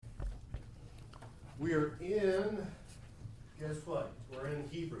We are in, guess what? We're in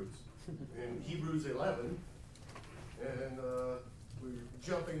Hebrews, in Hebrews 11, and we're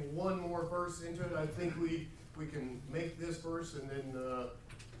jumping one more verse into it. I think we can make this verse and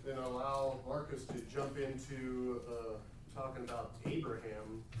then allow Marcus to jump into talking about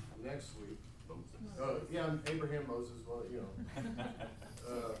Abraham next week. Yeah, Abraham, Moses, well, you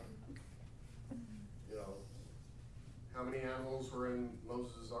know, how many animals were in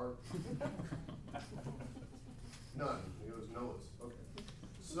Moses' ark? None. It was Noah's. Okay.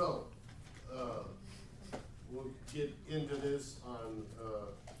 So, we'll get into this on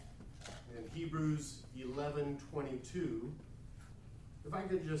in Hebrews 11:22. If I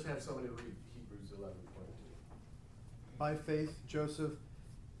could just have somebody read Hebrews 11:22. By faith, Joseph,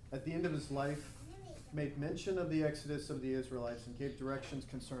 at the end of his life, made mention of the exodus of the Israelites and gave directions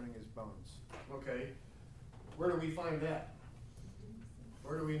concerning his bones. Okay. Where do we find that?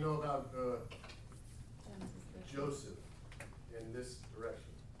 Where do we know about Joseph in this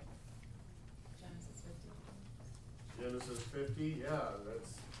direction? Genesis 50, yeah,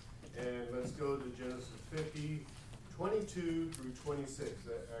 and let's go to Genesis 50, 22 through 26.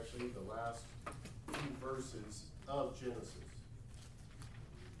 Actually, the last two verses of Genesis.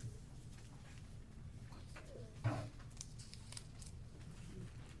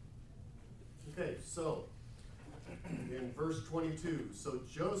 Okay, so in verse 22, so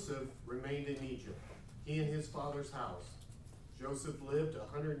Joseph remained in Egypt, he and his father's house. Joseph lived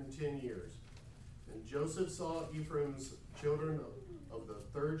 110 years. And Joseph saw Ephraim's children of the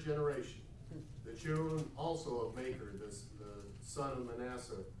third generation. The children also of Machir, the son of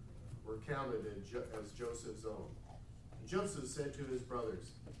Manasseh, were counted as Joseph's own. And Joseph said to his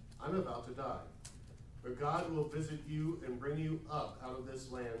brothers, I'm about to die, but God will visit you and bring you up out of this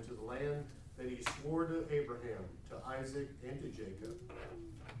land to the land that he swore to Abraham, to Isaac, and to Jacob.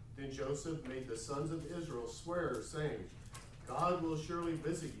 Then Joseph made the sons of Israel swear, saying, God will surely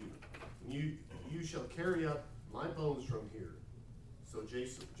visit you, and you shall carry up my bones from here. So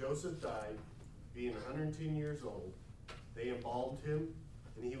Joseph died, being 110 years old. They embalmed him,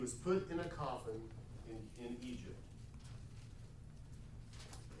 and he was put in a coffin in Egypt.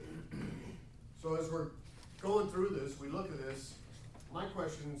 So as we're going through this, we look at this. My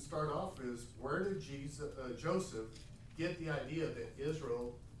question to start off is, where did Joseph get the idea that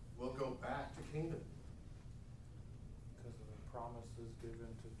Israel will go back to Canaan? Because of the promises given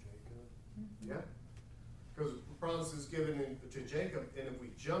to Jacob. Yeah, because the promises given to Jacob, and if we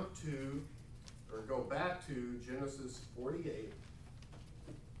jump to, or go back to Genesis 48,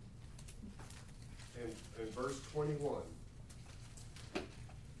 and verse 21.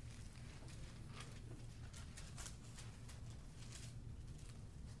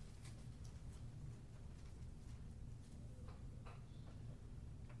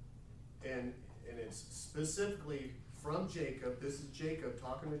 And it's specifically from Jacob. This is Jacob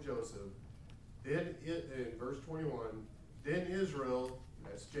talking to Joseph. Then in verse 21, then Israel,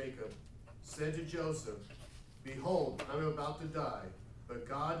 that's Jacob, said to Joseph, behold, I'm about to die, but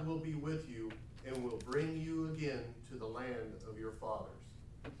God will be with you and will bring you again to the land of your fathers.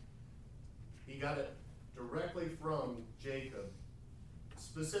 He got it directly from Jacob,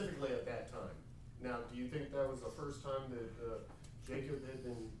 specifically at that time. Now, do you think that was the first time that Jacob had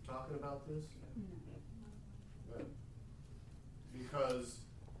been talking about this? No. Because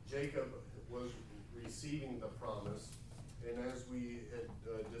Jacob was receiving the promise, and as we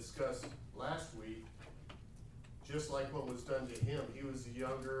had discussed last week, just like what was done to him, he was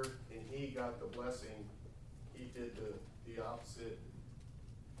younger and he got the blessing. He did the opposite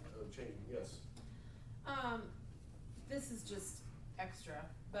of change. Yes? This is just extra,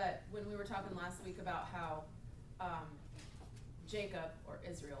 but when we were talking last week about how Jacob, or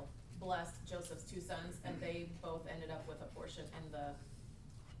Israel, blessed Joseph's two sons, and they both ended up with a portion in the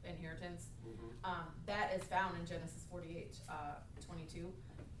inheritance. Mm-hmm. That is found in Genesis 48, 22,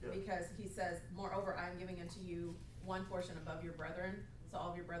 Yeah. because he says, moreover, I am giving unto you one portion above your brethren, so all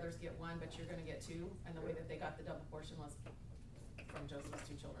of your brothers get one, but you're gonna get two, and the way that they got the double portion was from Joseph's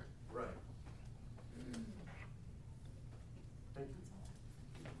two children. Right. Thank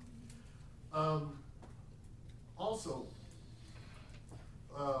you. Also,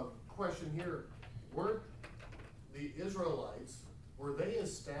 question here, weren't the Israelites, were they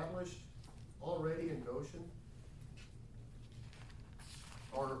established already in Goshen?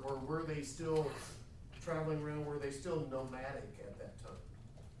 Or were they still traveling around, were they still nomadic at that time?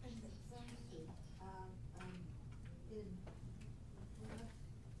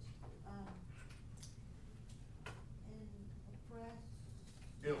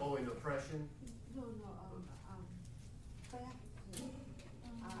 In oppression? back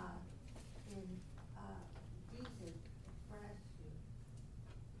in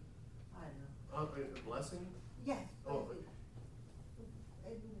blessing? Yes, Oh, blessing.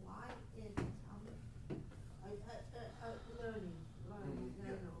 And why is, learning, Mhm, I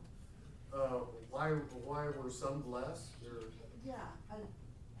yeah. know. Why were some blessed, or? Yeah,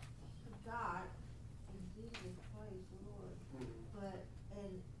 God, in Jesus Christ, Lord, but,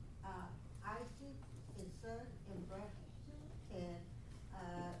 and, Isaac, his son, and Bressu, and,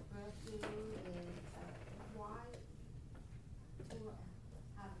 Bressu, and, why,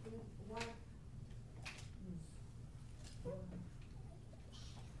 I think,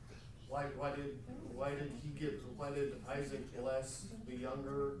 Why did Isaac bless the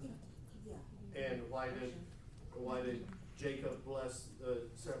younger, yeah, and why did Jacob bless the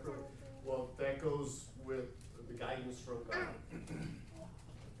separate? Well, that goes with the guidance from God.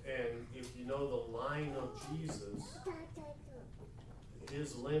 And if you know the line of Jesus,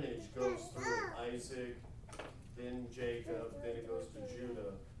 his lineage goes through Isaac, then Jacob, then it goes to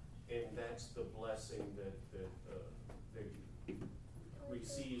Judah, and that's the blessing that he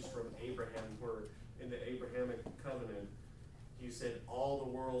receives from Abraham, where in the Abrahamic covenant, he said all the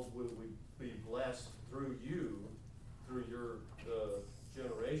world would be blessed through you, through your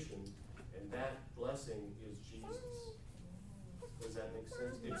generation, and that blessing is Jesus. Does that make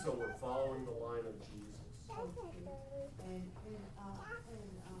sense? And so we're following the line of Jesus.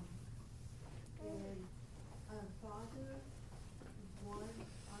 Father, 100.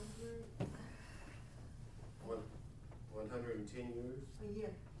 110 years? Yeah,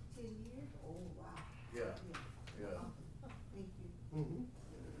 10 years? Oh, wow. Yeah, yeah. Thank you.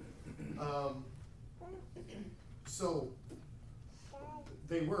 So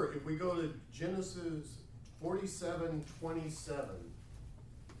they were, if we go to Genesis 47:27,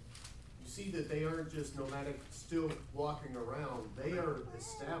 you see that they aren't just nomadic, still walking around, they are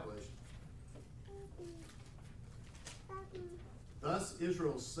established. Thus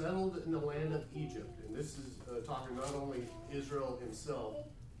Israel settled in the land of Egypt, and this is talking not only Israel himself,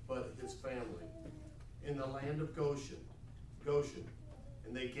 but his family, in the land of Goshen,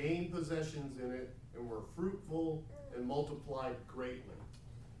 and they gained possessions in it, and were fruitful and multiplied greatly.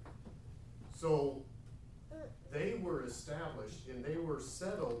 So they were established and they were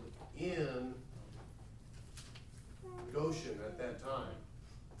settled in Goshen at that time.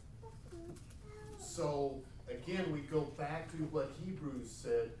 So again, we go back to what Hebrews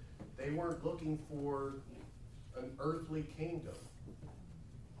said. They weren't looking for an earthly kingdom.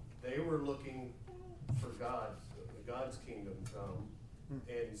 They were looking for God's kingdom come.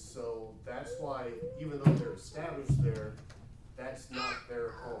 And so that's why, even though they're established there, that's not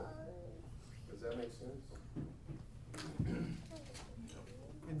their home. Does that make sense?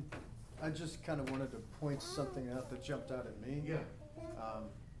 And I just kind of wanted to point something out that jumped out at me. Yeah.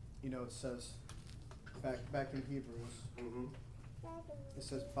 It says, back in Hebrews, Mm-hmm. it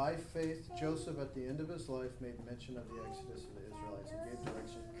says, by faith, Joseph at the end of his life made mention of the exodus of the Israelites and gave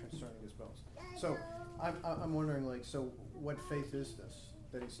direction concerning his bones. So I'm wondering, so what faith is this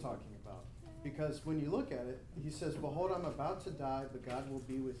that he's talking about? Because when you look at it, he says, behold, I'm about to die, but God will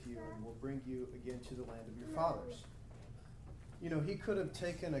be with you and will bring you again to the land of your fathers. He could have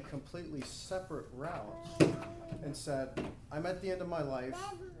taken a completely separate route and said, I'm at the end of my life.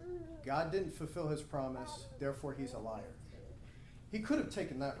 God didn't fulfill his promise, therefore he's a liar. He could have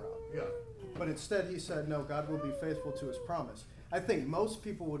taken that route. Yeah. But instead he said, no, God will be faithful to his promise. I think most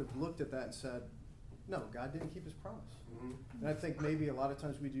people would have looked at that and said, no, God didn't keep his promise. Mm-hmm. And I think maybe a lot of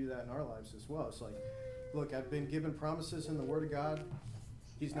times we do that in our lives as well. It's like, look, I've been given promises in the Word of God.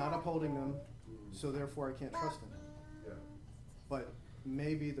 He's not upholding them, so therefore I can't trust him. Yeah. But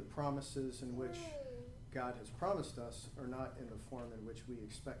maybe the promises in which God has promised us are not in the form in which we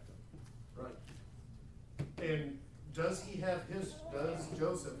expect them. Right. And does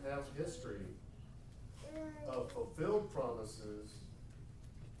Joseph have history of fulfilled promises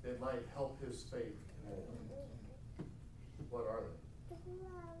that might help his faith more? What are they?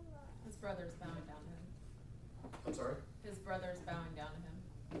 His brother's bowing down to him. I'm sorry? His brother's bowing down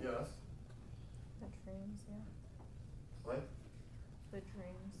to him. Yes. The dreams, yeah. What? The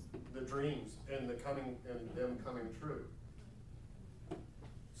dreams. The dreams and them coming true.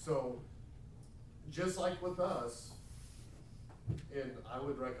 So, just like with us, and I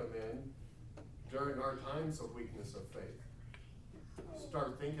would recommend during our times of weakness of faith,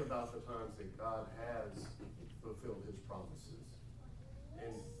 start thinking about the times that God has fulfilled his promises.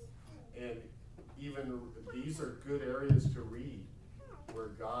 And even these are good areas to read where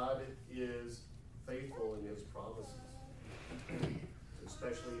God is faithful in his promises.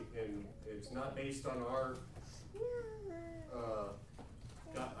 Especially it's not based on our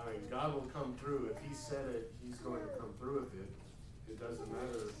God will come through. If he said it, he's going to come through with it. It doesn't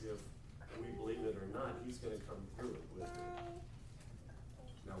matter if we believe it or not, he's gonna come through it with it.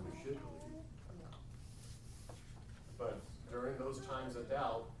 Now, we should believe. But during those times of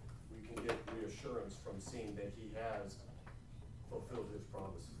doubt, we can get reassurance from seeing that he has fulfilled his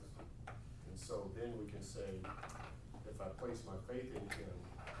promises. And so then we can say, if I place my faith in him,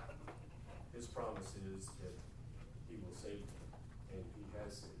 his promise is that he will save me, and he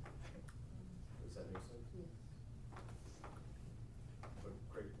has saved me. Does that make sense? Yes. But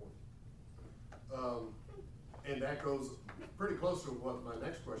great point. And that goes pretty close to what my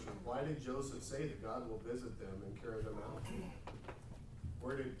next question, why did Joseph say that God will visit them and carry them out?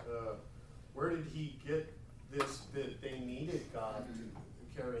 Where did he get this, that they needed God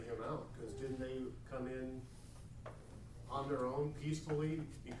to carry him out? Because didn't they come in on their own peacefully?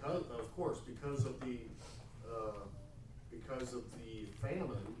 Because, of course, because of the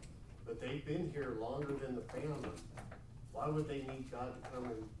famine, but they've been here longer than the famine. Why would they need God to come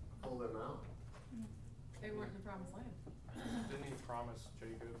and pull them out? They weren't in the promised land. Didn't he promise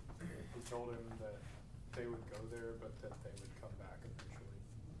Jacob, he told him that they would go there, but that they would come back eventually?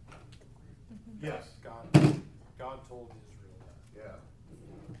 Yes. God told Israel that.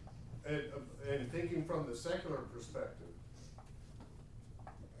 Yeah. And thinking from the secular perspective,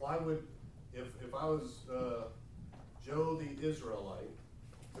 why would, if I was Joe the Israelite,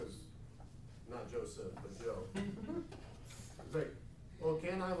 because not Joseph, but Joe, it's like, well,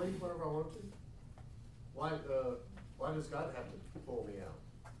 can I leave whenever I want to? Why does God have to pull me out?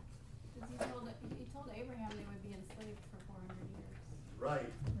 Because he told Abraham they would be enslaved for 400 years.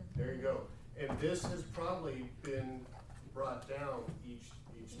 Right, there you go. And this has probably been brought down each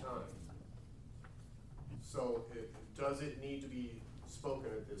time. So does it need to be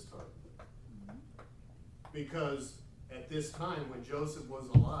spoken at this time? Because at this time, when Joseph was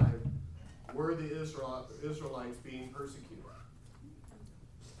alive, were the Israelites being persecuted?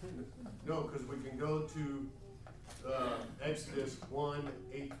 No, because we can go to Exodus 1,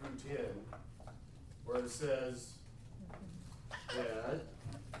 8 through 10, where it says that,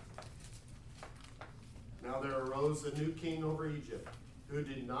 now there arose a new king over Egypt, who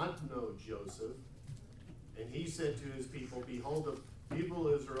did not know Joseph, and he said to his people, behold, the people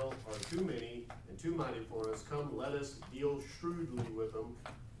of Israel are too many and too mighty for us. Come, let us deal shrewdly with them.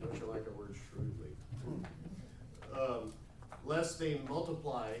 Don't you like the word shrewdly? Lest they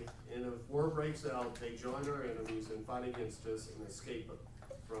multiply, and if war breaks out, they join our enemies and fight against us and escape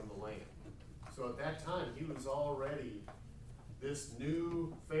from the land. So at that time, he was already this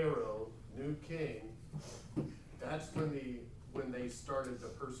new Pharaoh, new king. That's when they started the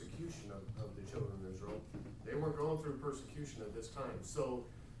persecution of the children of Israel. They weren't going through persecution at this time. So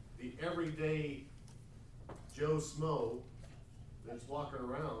the everyday Joe Smo that's walking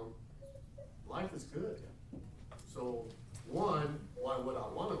around, life is good. So one, why would I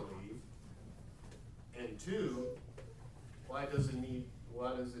want to leave? And two, why does it need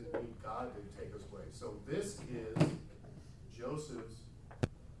God to take us away? So this is Joseph's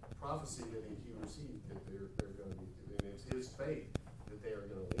prophecy that he received, that they're going to be, and it's his faith that they are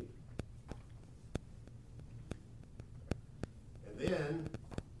going to leave. And then,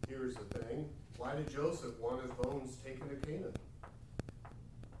 here's the thing, why did Joseph want his bones taken to Canaan?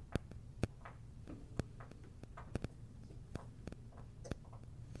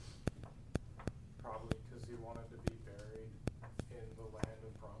 Probably because he wanted to be buried in the land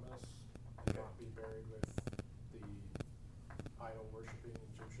of promise and not be buried with the idol-worshipping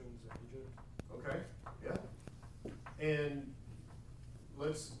Egyptians in Egypt. Okay, yeah. And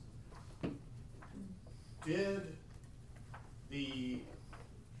did the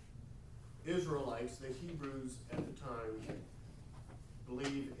Israelites, the Hebrews at the time,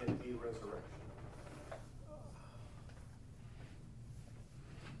 believe in a resurrection?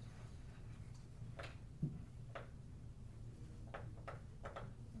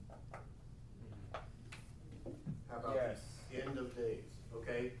 How about Yes. the end of days?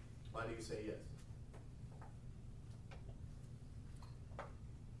 Okay, why do you say yes?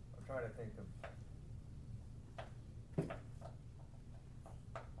 I'm trying to think of.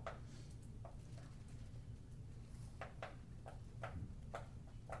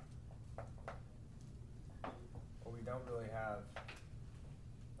 Well, we don't really have,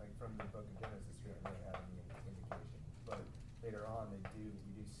 like from the book of Genesis, we don't really have any indication. But later on, we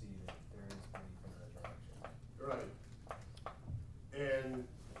do see that there is belief in resurrection. Right. And,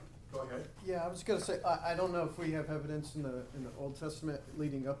 go ahead. Yeah, I was gonna say, I don't know if we have evidence in the Old Testament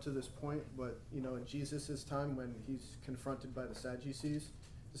leading up to this point, but, you know, in Jesus' time, when he's confronted by the Sadducees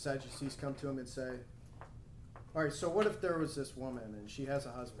come to him and say, all right, so what if there was this woman and she has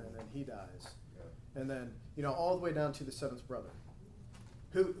a husband and he dies? Yeah. And then, you know, all the way down to the seventh brother.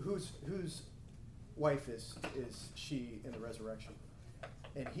 whose wife is she in the resurrection?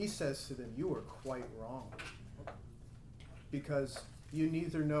 And he says to them, you are quite wrong, because you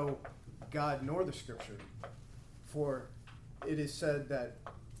neither know God nor the Scripture. For it is said that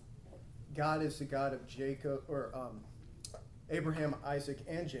God is the God of Jacob, or Abraham, Isaac,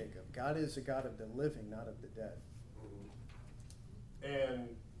 and Jacob. God is the God of the living, not of the dead. And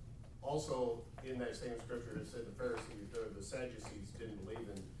also in that same scripture, it said the Pharisees or the Sadducees didn't believe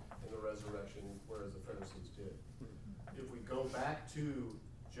in the resurrection, whereas the Pharisees did. If we go back to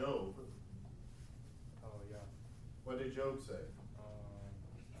Job, Oh, yeah. what did Job say?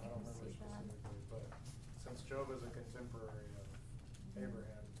 I don't remember specifically, but since Job is a contemporary of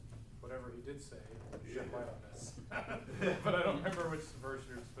Abraham, whatever he did say, shed light on this. But I don't remember which verse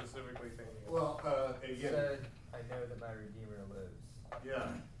you're specifically thinking of. Well, He again, said, I know that my Redeemer lives.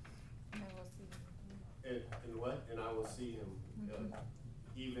 yeah, I will see you. and what? And I will see him,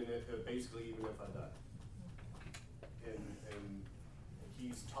 even if, basically even if I die. And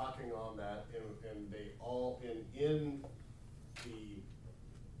he's talking on that, and they all, in the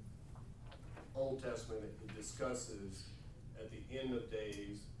Old Testament, it discusses at the end of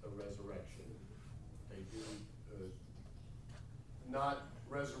days a resurrection. They do, not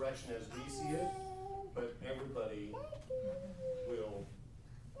resurrection as we see it, but everybody will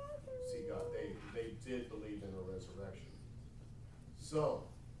see God. They did believe in a resurrection. So,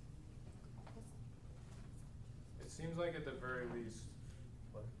 It seems like at the very least,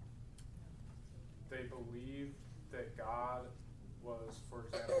 What? they believed that God was, for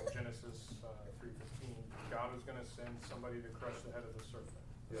example, Genesis 3:15, God was gonna send somebody to crush the head of the serpent.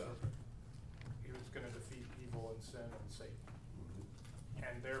 Yeah. He was gonna defeat evil and sin and Satan.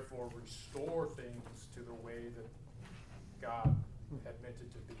 And therefore restore things to the way that God had meant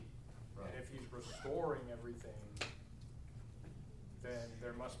it to be. Right. And if he's restoring everything, then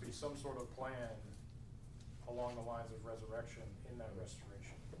there must be some sort of plan along the lines of resurrection in that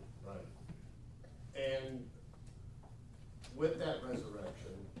restoration. right. And with that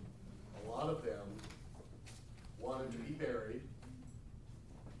resurrection, a lot of them wanted to be buried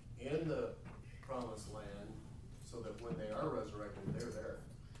in the promised land so that when they are resurrected, they're there.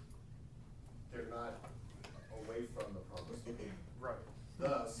 They're not away from the promised land. Right.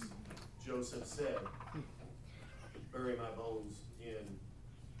 Thus, Joseph said, bury my bones in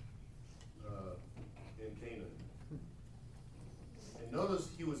Canaan. And notice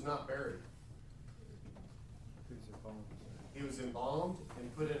he was not buried. Who's your bones? He was embalmed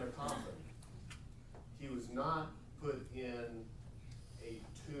and put in a coffin. He was not put in a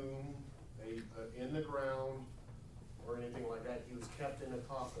tomb, in the ground, or anything like that. He was kept in a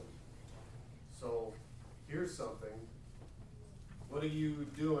coffin. So, here's something. What are you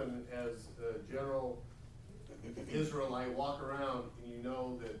doing as a general Israelite? Walk around and you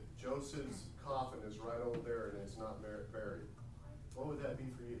know that Joseph's coffin is right over there and it's not buried. What would that be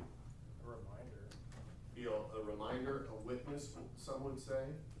for you? A reminder. Be a reminder, a witness, some would say,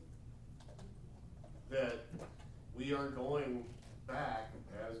 that we are going back,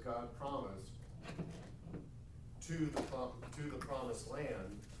 as God promised, to the promised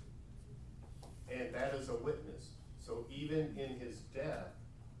land, and that is a witness. So even in his death,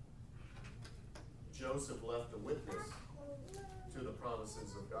 Joseph left a witness to the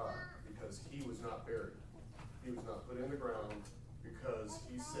promises of God, because he was not buried. He was not put in the ground, because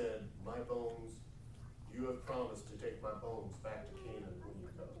he said, my bones, you have promised to take my bones back to Canaan when you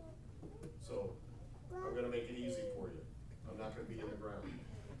go. So, I'm gonna make it easy for you. I'm not gonna be in the ground.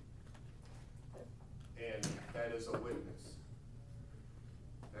 And that is a witness.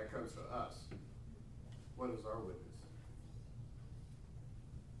 That comes to us. What is our witness?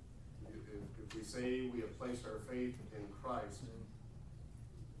 If we say we have placed our faith in Christ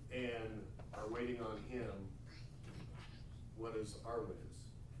and are waiting on him, what is our witness?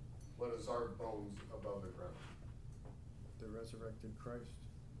 What is our bones above the ground? The resurrected Christ.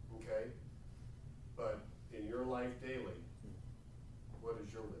 Okay? But in your life daily, what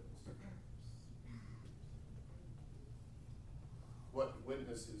is your witness? What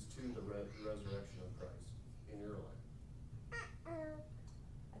witness is to the resurrection of Christ in your life?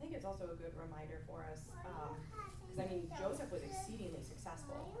 I think it's also a good reminder for us, because I mean, Joseph was exceedingly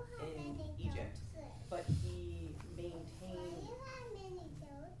successful in Egypt, but he maintained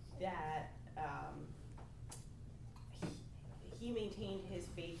that, he maintained his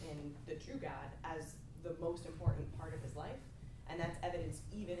faith in the true God as the most important part of his life, and that's evidenced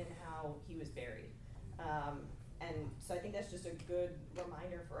even in how he was buried. And so I think that's just a good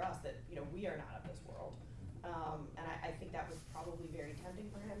reminder for us that, you know, we are not of this world. And I think that was probably very tempting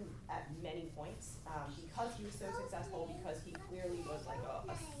for him at many points, because he was so successful, because he clearly was like a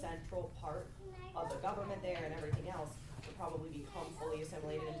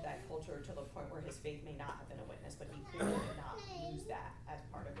assimilated into that culture to the point where his faith may not have been a witness, but he clearly did not use that as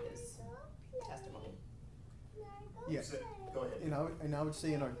part of his testimony. Yes. So- Go ahead. And I would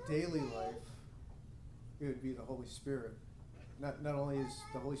say in our daily life, it would be the Holy Spirit. Not only is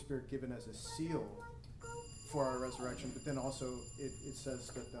the Holy Spirit given as a seal for our resurrection, but then also it says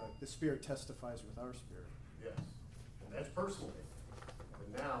that the Spirit testifies with our spirit. Yes, and that's personal.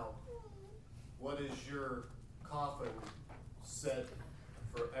 And now, what is your coffin set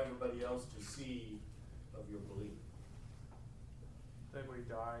for everybody else to see of your belief? That we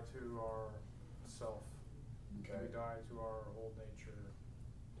die to our self. Okay. We die to our old nature.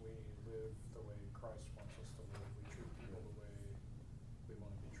 We live the way Christ wants us to live. We treat people the way we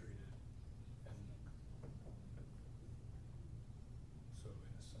want to be treated. And so in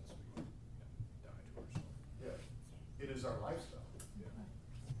a sense we die to ourselves. Yes, it is our lifestyle.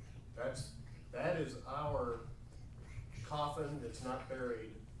 Yeah. That is our coffin that's not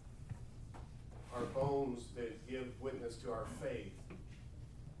buried, our bones that give witness to our faith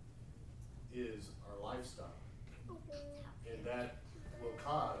is our lifestyle. And that will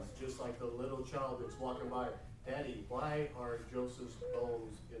cause, just like the little child that's walking by, Daddy, why are Joseph's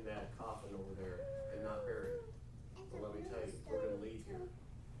bones in that coffin over there and not buried? Well, let me tell you, we're gonna leave here.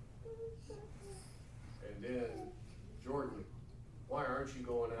 And then, Jordan, why aren't you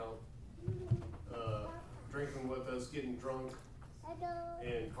going out, drinking with us, getting drunk,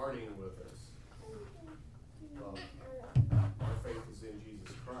 and partying with us? Well, our faith is in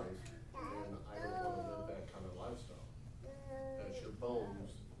Jesus Christ, and I don't want to live that kind of lifestyle. That's your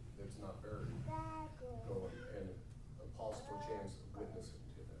bones that's not buried, going, and a possible chance of witnessing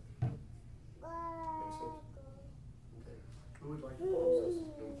to that. Make sense? Okay. Who would like to close us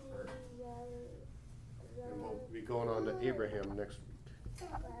in prayer? And we'll be going on to Abraham next week.